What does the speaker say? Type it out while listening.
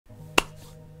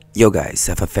Yo guys,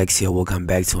 FFX here. Welcome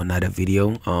back to another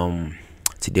video.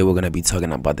 Today we're gonna be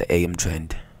talking about the AM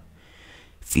trend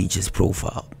features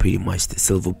profile, pretty much the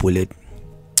silver bullet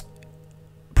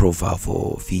profile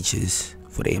for features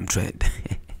for the AM trend.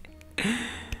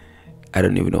 I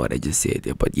don't even know what I just said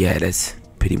there, but yeah, that's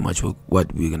pretty much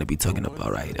what we're gonna be talking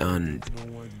about, right? And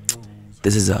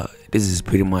this is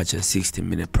pretty much a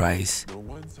 60-minute price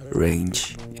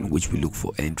range in which we look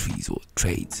for entries or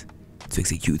trades to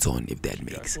execute on, if that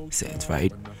makes sense,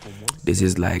 right? This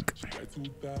is like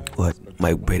what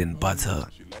my bread and butter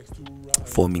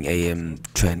forming AM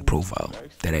trend profile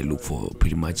that I look for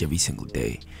pretty much every single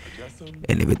day,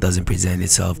 and if it doesn't present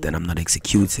itself, then I'm not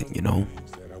executing, you know.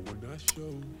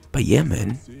 But yeah,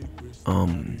 man,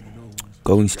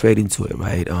 going straight into it,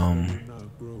 right?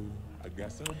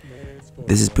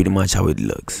 This is pretty much how it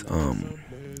looks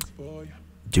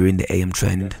during the AM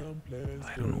trend.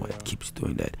 I don't know why it keeps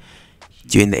doing that.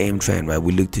 During the AM trend, right,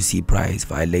 we look to see price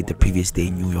violate the previous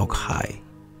day New York high.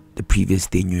 The previous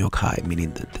day New York high,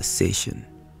 meaning the session,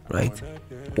 right?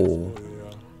 Or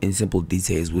in simple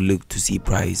details, we look to see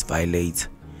price violate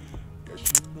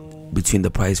between the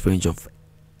price range of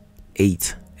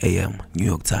 8 AM New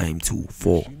York time to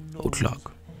 4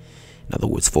 o'clock. In other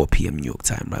words, 4 PM New York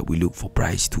time, right? We look for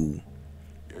price to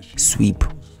sweep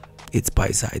its buy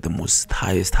side, the most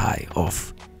highest high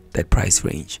of that price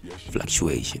range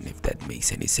fluctuation, if that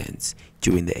makes any sense,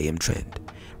 during the AM trend,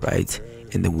 right?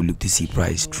 And then we look to see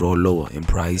price draw lower in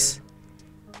price,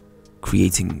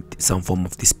 creating some form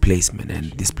of displacement,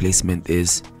 and displacement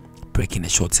is breaking a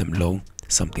short-term low,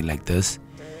 something like this,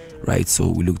 right? So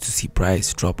we look to see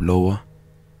price drop lower,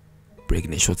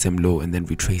 breaking a short-term low, and then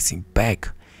retracing back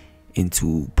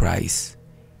into price,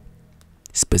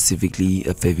 specifically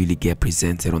a fair value gap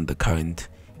presented on the current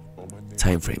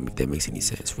time frame, if that makes any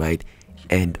sense, right?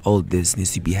 And all this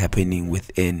needs to be happening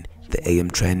within the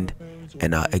AM trend,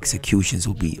 and our executions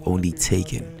will be only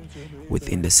taken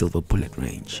within the silver bullet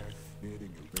range,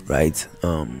 right?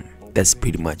 That's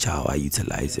pretty much how I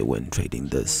utilize it when trading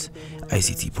this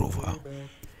ICT profile,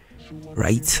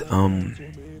 right?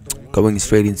 Going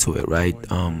straight into it, right?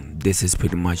 This is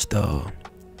pretty much the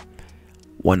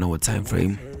 1 hour time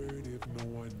frame,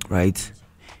 right?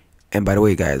 And by the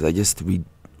way, guys, I just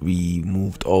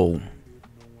removed all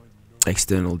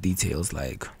external details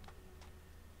like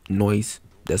noise.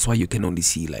 That's why you can only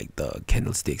see like the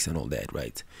candlesticks and all that,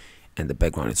 right? And the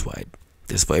background is white,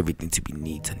 just for everything to be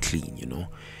neat and clean, you know.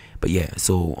 But yeah,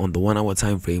 so on the 1 hour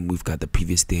time frame, we've got the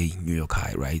previous day New York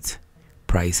high, right?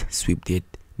 Price swept it,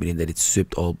 meaning that it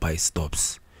swept all buy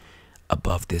stops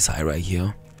above this high right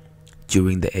here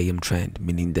during the AM trend,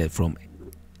 meaning that from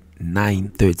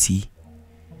 9:30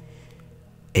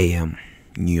 AM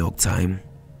New York time,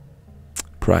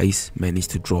 price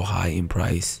managed to draw high in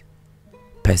price,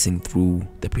 passing through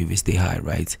the previous day high,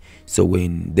 right? So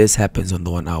when this happens on the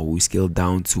 1 hour, we scale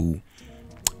down to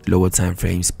lower time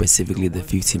frames, specifically the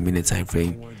 15-minute time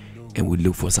frame, and we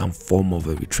look for some form of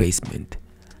a retracement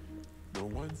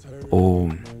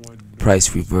or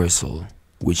price reversal,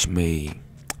 which may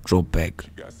drop back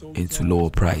into lower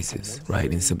prices,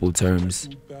 right? In simple terms,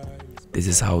 this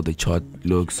is how the chart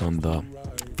looks on the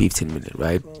 15-minute,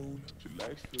 right?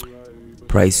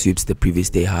 Price sweeps the previous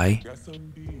day high.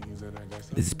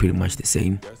 This is pretty much the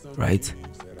same, right?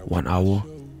 1 hour,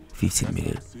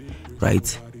 15-minute,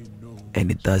 right? And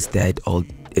it does that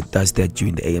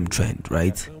during the AM trend,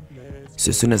 right? So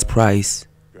as soon as price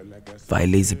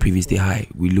violates the previous day high,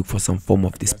 we look for some form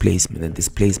of displacement, and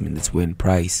displacement is when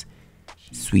price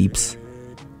sweeps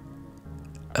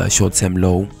a short-term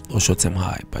low or short-term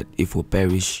high, but if we're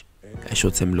bearish, a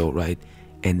short-term low, right?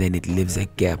 And then it leaves a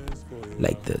gap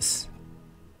like this.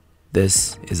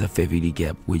 This is a fair value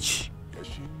gap, which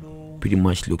pretty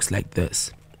much looks like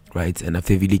this, right? And a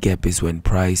fair value gap is when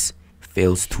price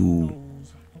fails to,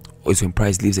 or is when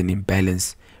price leaves an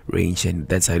imbalance range, and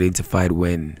that's identified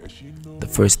when the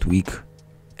first week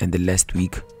and the last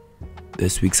week,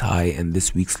 this week's high and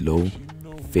this week's low,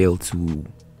 fail to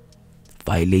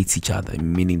violate each other,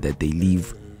 meaning that they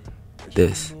leave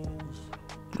this,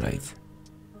 right?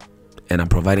 And I'm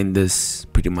providing this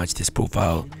pretty much this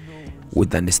profile with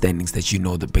the understandings that you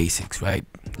know the basics, right?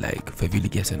 Like fair value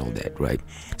gaps and all that, right?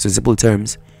 So in simple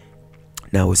terms,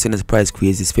 now as soon as price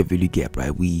creates this fair value gap,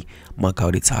 right, we mark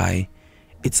out its high,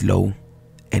 its low,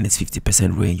 and its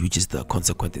 50% range, which is the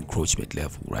consequent encroachment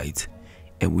level, right?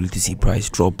 And we'll see price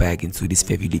drop back into this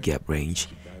fair value gap range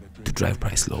to drive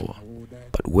price lower.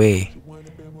 But where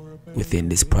within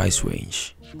this price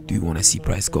range do you want to see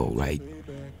price go, right?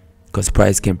 Because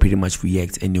price can pretty much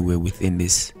react anywhere within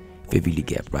this fair value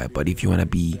gap, right? But if you want to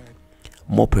be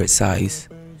more precise,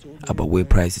 about where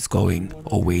price is going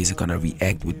or where is it gonna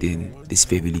react within this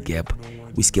fair value gap,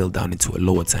 we scale down into a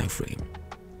lower time frame.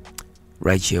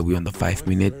 Right here we're on the 5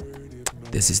 minute.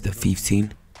 This is the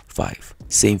 15.5,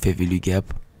 same fair value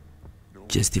gap,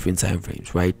 just different time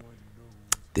frames, right?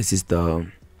 This is the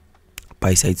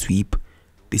buy side sweep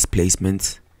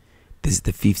displacement. This is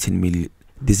the 15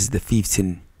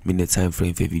 minute time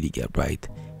frame fair value gap, right?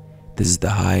 This is the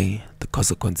high, the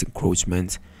consequence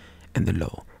encroachment, and the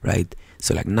low, right?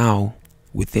 So like now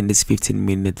within this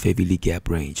 15-minute fair value gap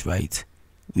range, right,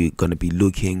 we're gonna be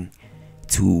looking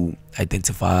to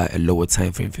identify a lower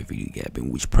time frame fair value gap in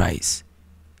which price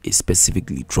is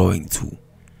specifically drawing to,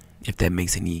 if that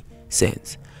makes any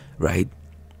sense, right?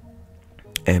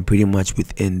 And pretty much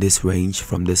within this range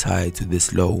from this high to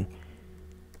this low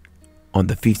on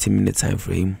the 15-minute time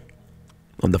frame,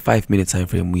 on the 5-minute time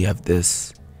frame, we have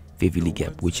this fair value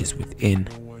gap which is within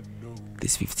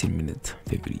this 15-minute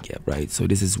fair value gap, right? So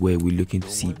this is where we're looking to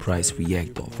see price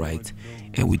react off, right?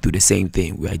 And we do the same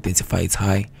thing. We identify its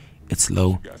high, its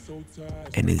low,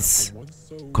 and its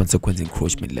consequence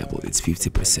encroachment level, its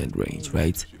 50% range,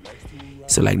 right?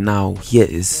 So like now here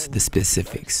is the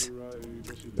specifics.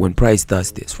 When price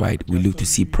does this, right, we look to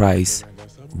see price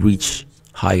reach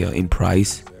higher in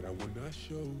price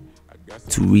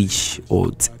to reach,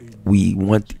 or we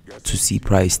want to see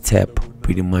price tap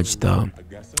pretty much the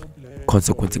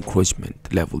consequence encroachment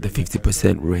level, the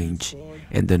 50% range,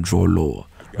 and then draw lower,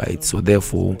 right? So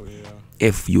therefore,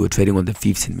 if you are trading on the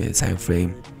 15-minute time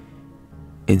frame,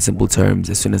 in simple terms,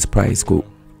 as soon as price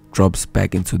drops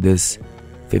back into this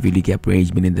fair value gap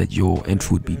range, meaning that your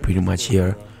entry would be pretty much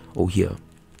here or here.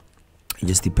 It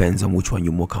just depends on which one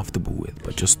you're more comfortable with,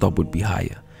 but your stop would be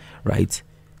higher, right?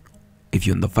 If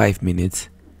you're on the 5 minutes,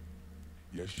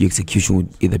 your execution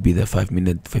would either be the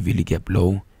 5-minute fair value gap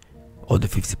low or the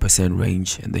 50%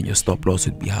 range, and then your stop loss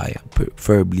would be higher,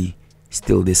 preferably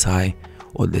still this high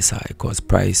or this high, because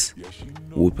price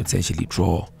would potentially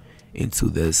draw into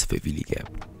this fair value gap.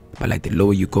 But like the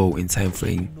lower you go in time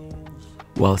frame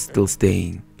while still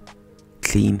staying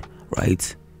clean,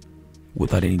 right,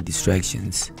 without any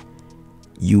distractions,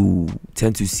 you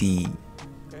tend to see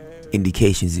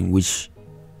indications in which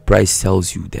price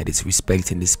tells you that it's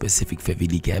respecting the specific fair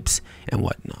value gaps and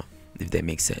whatnot, if that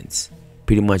makes sense.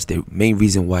 Pretty much the main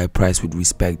reason why price would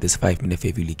respect this 5-minute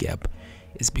fair value gap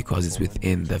is because it's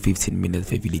within the 15-minute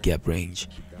fair value gap range,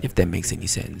 if that makes any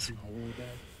sense,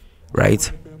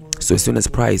 right? So as soon as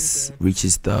price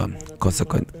reaches the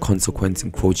consequence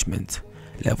encroachment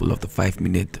level of the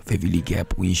 5-minute fair value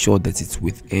gap, we ensure that it's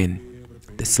within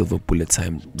the silver bullet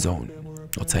time zone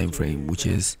or time frame, which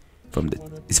is from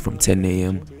 10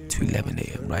 a.m. to 11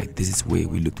 a.m. right? This is where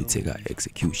we look to take our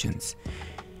executions.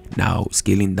 Now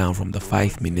scaling down from the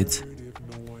 5 minutes,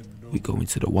 we go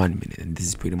into the 1 minute, and this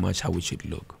is pretty much how it should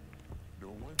look.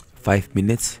 5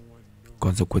 minutes,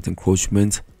 consequence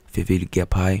encroachment, fair value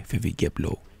gap high, fair value gap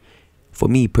low. For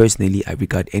me personally, I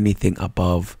regard anything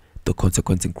above the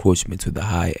consequence encroachment to the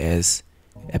high as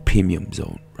a premium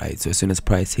zone, right? So as soon as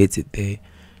price hits it there,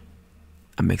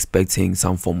 I'm expecting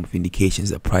some form of indications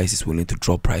that price is willing to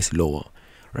drop price lower,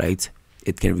 right?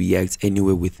 It can react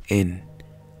anywhere within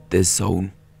this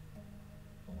zone,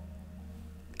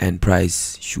 and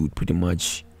price should pretty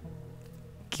much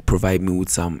provide me with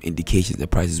some indications that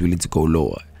price is willing to go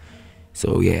lower.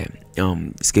 So yeah,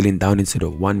 scaling down into the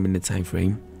 1 minute time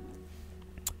frame,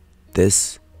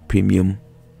 this premium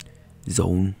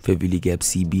zone, fair value gap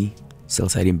CB, sell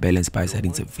side imbalance, buy side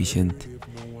insufficient,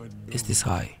 is this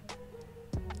high.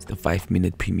 It's the 5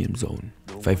 minute premium zone,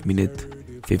 5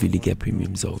 minute fair value gap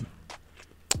premium zone,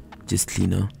 just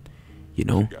cleaner, you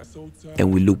know.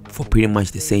 And we look for pretty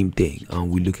much the same thing.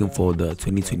 We're looking for the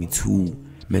 2022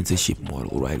 mentorship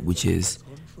model, right, which is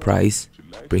price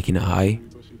breaking a high,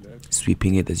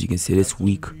 sweeping it. As you can see, this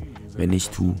week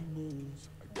managed to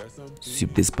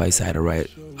sweep this buy side right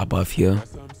above here.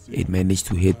 It managed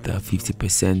to hit the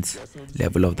 50%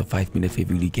 level of the 5 minute fair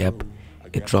value gap.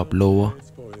 It dropped lower,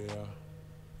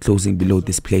 closing below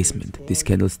displacement. This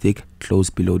candlestick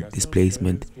closed below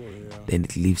displacement, then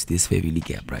it leaves this fair value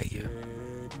gap right here.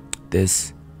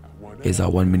 This is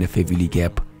our 1 minute fair value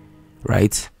gap,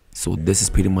 right? So this is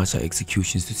pretty much our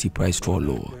executions to see price draw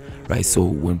lower, right? So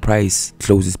when price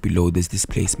closes below this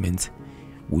displacement,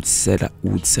 would set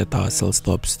our sell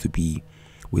stops to be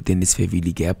within this fair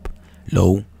value gap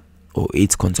low or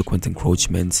its consequent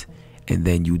encroachments, and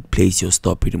then you place your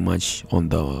stop pretty much on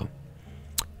the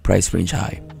price range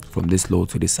high, from this low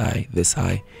to this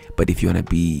high. But if you want to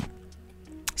be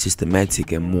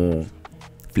systematic and more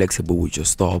flexible with your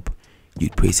stop,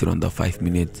 you'd place it on the 5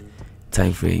 minute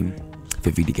time frame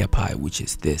fair value gap high, which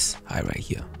is this high right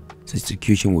here. So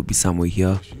execution would be somewhere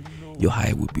here, your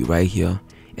high would be right here,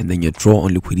 and then your draw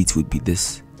on liquidity would be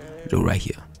this low right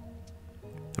here,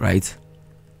 right?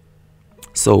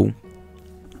 So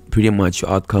pretty much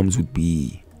your outcomes would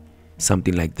be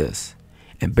something like this.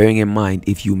 And bearing in mind,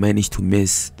 if you manage to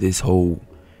miss this whole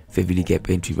fair value gap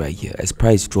entry right here, as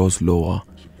price draws lower,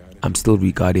 I'll still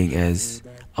regard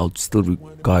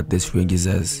this ranges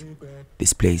as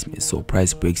displacement. So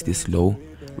price breaks this low,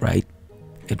 right?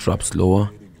 It drops lower.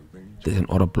 There's an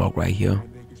order block right here.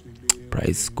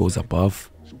 Price goes above.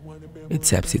 It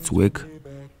taps its wick.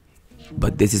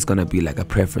 But this is gonna be like a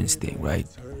preference thing, right?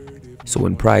 So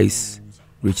when price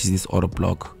reaches this order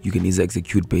block, you can either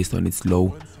execute based on its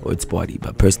low or its body.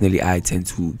 But personally, I tend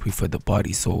to prefer the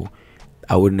body, so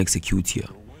I wouldn't execute here.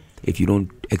 If you don't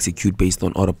execute based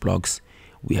on order blocks,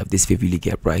 we have this fair value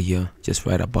gap right here, just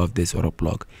right above this order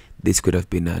block. This could have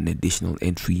been an additional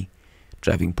entry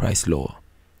driving price lower,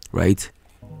 right?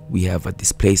 We have a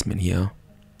displacement here,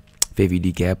 fair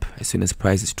value gap. As soon as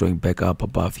price is drawing back up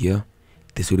above here,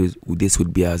 this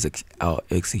would be our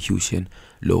execution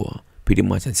lower, pretty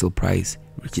much until price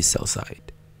reaches sell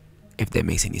side, if that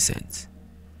makes any sense.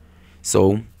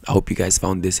 So I hope you guys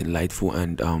found this enlightful,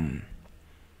 and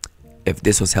if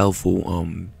this was helpful,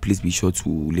 please be sure to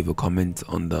leave a comment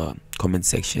on the comment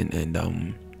section.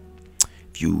 And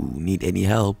if you need any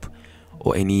help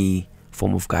or any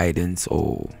form of guidance,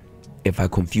 or if I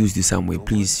confused you some way,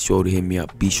 please be sure to hit me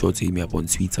up on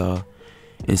Twitter,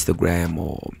 Instagram,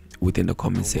 or within the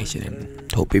comment section.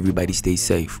 And hope everybody stays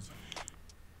safe.